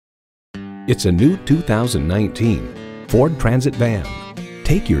It's a new 2019 Ford Transit van.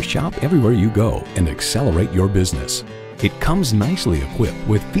 Take your shop everywhere you go and accelerate your business. It comes nicely equipped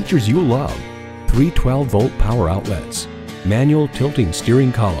with features you love: 3 12-volt power outlets, manual tilting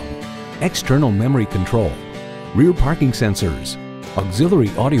steering column, external memory control, rear parking sensors, auxiliary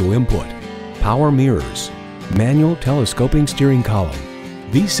audio input, power mirrors, manual telescoping steering column,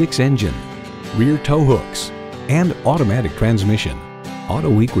 V6 engine, rear tow hooks, and automatic transmission.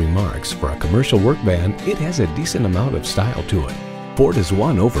 AutoWeek remarks, for a commercial work van, it has a decent amount of style to it. Ford has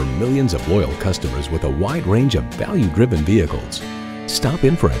won over millions of loyal customers with a wide range of value-driven vehicles. Stop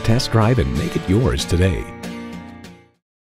in for a test drive and make it yours today.